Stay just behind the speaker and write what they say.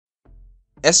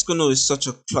Escuno is such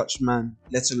a clutch man,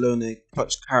 let alone a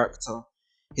clutch character.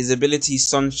 His ability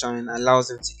Sunshine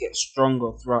allows him to get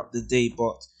stronger throughout the day,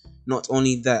 but not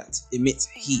only that, emits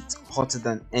heat hotter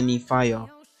than any fire.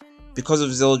 Because of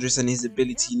Zeldris and his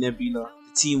ability Nebula,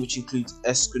 the team, which includes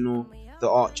Escuno, the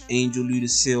Archangel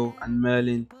Ludicil, and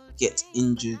Merlin, get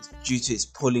injured due to its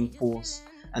pulling force,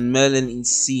 and Merlin is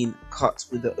seen cut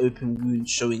with an open wound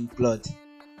showing blood.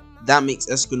 That makes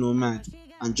Escuno mad,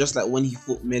 and just like when he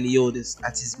fought Meliodas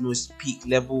at his most peak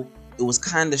level, it was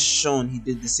kinda shown he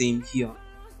did the same here.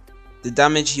 The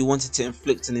damage he wanted to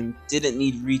inflict on him didn't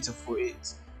need Rita for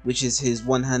it, which is his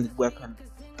one-handed weapon,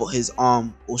 but his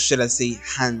arm, or should I say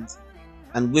hand,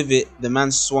 and with it the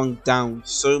man swung down with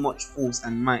so much force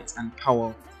and might and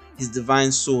power, his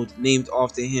divine sword named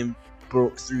after him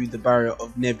broke through the barrier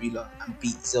of Nebula and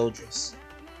beat Zeldris.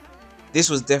 This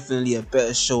was definitely a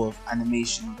better show of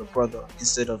animation of the brother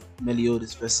instead of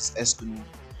Meliodas versus Escuno,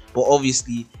 but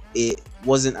obviously it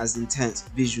wasn't as intense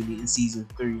visually in season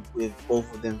 3 with both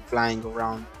of them flying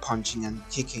around, punching and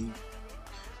kicking.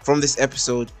 From this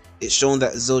episode, it's shown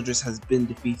that Zeldris has been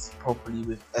defeated properly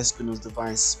with Escuno's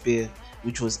divine spear,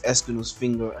 which was Escuno's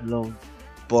finger alone,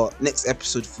 but next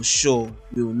episode for sure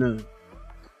we'll know.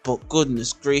 But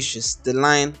goodness gracious, the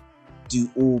line "do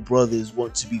all brothers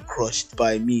want to be crushed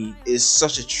by me" is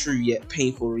such a true yet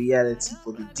painful reality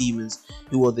for the demons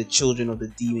who are the children of the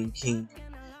Demon King.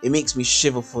 It makes me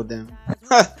shiver for them.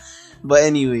 But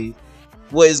anyway,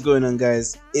 what is going on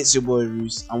guys, it's your boy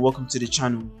Roos and welcome to the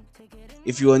channel.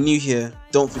 If you are new here,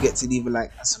 don't forget to leave a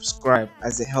like and subscribe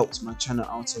as it helps my channel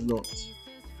out a lot.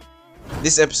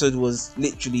 This episode was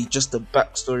literally just the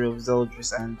backstory of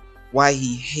Zeldris and why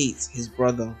he hates his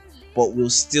brother, but will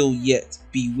still yet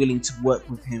be willing to work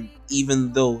with him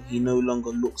even though he no longer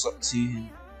looks up to him.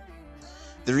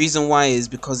 The reason why is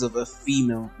because of a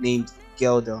female named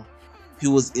Gelda, who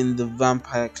was in the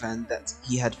vampire clan that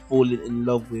he had fallen in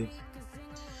love with.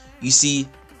 You see,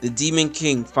 the Demon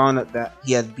King found out that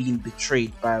he had been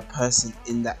betrayed by a person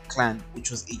in that clan,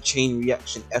 which was a chain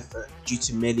reaction effort due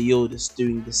to Meliodas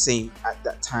doing the same at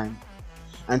that time.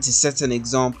 And to set an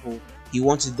example, he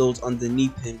wanted those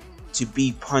underneath him to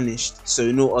be punished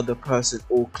so no other person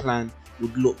or clan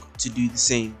would look to do the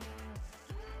same.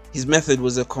 His method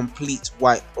was a complete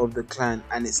wipe of the clan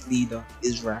and its leader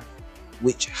Israel,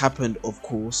 which happened of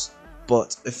course,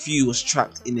 but a few was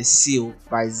trapped in a seal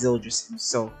by Zeldris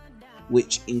himself,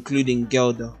 which including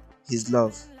Gelda, his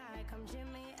love.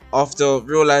 After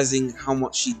realizing how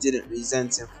much she didn't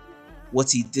resent him for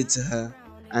what he did to her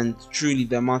and truly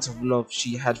the amount of love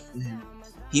she had for him,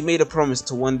 he made a promise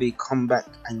to one day come back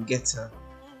and get her,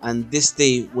 and this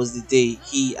day was the day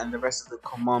he and the rest of the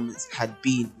commandments had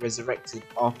been resurrected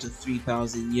after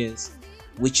 3,000 years,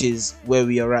 which is where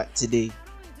we are at today.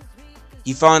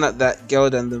 He found out that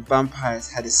Gelda and the vampires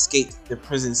had escaped the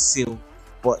prison seal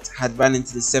but had ran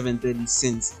into the 7 deadly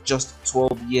sins just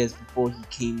 12 years before he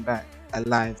came back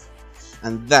alive,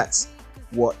 and that's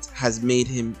what has made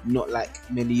him not like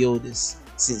Meliodas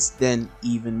since then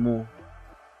even more.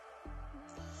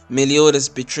 Meliodas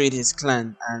betrayed his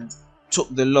clan and took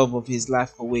the love of his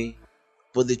life away,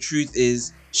 but the truth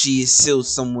is she is sealed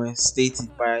somewhere, stated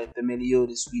by the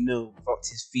Meliodas we know without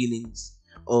his feelings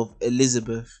of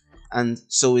Elizabeth, and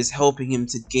so is helping him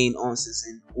to gain answers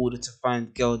in order to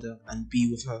find Gelda and be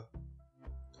with her.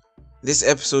 This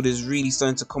episode is really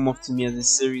starting to come off to me as a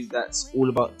series that's all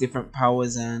about different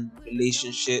powers and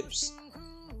relationships.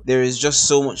 There is just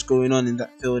so much going on in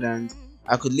that field, and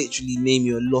I could literally name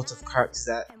you a lot of characters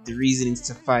that the reasoning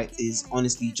to fight is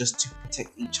honestly just to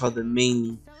protect each other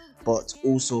mainly, but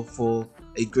also for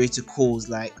a greater cause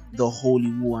like the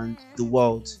Holy War and the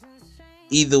world.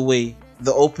 Either way,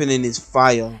 the opening is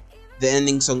fire, the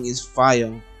ending song is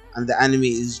fire, and the anime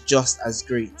is just as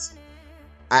great.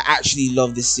 I actually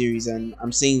love this series, and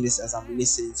I'm saying this as I'm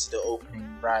listening to the opening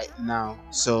right now,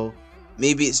 so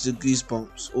maybe it's the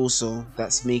goosebumps also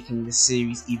that's making the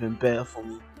series even better for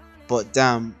me. But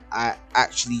damn, I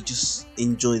actually just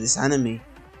enjoy this anime.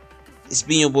 It's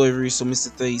been your boy Russo, Mr.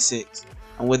 36,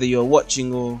 and whether you're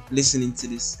watching or listening to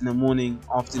this in the morning,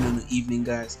 afternoon or evening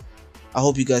guys, I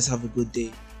hope you guys have a good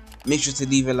day. Make sure to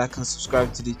leave a like and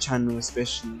subscribe to the channel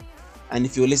especially, and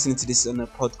if you're listening to this on a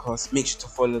podcast, make sure to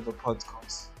follow the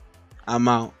podcast. I'm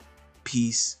out.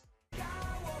 Peace.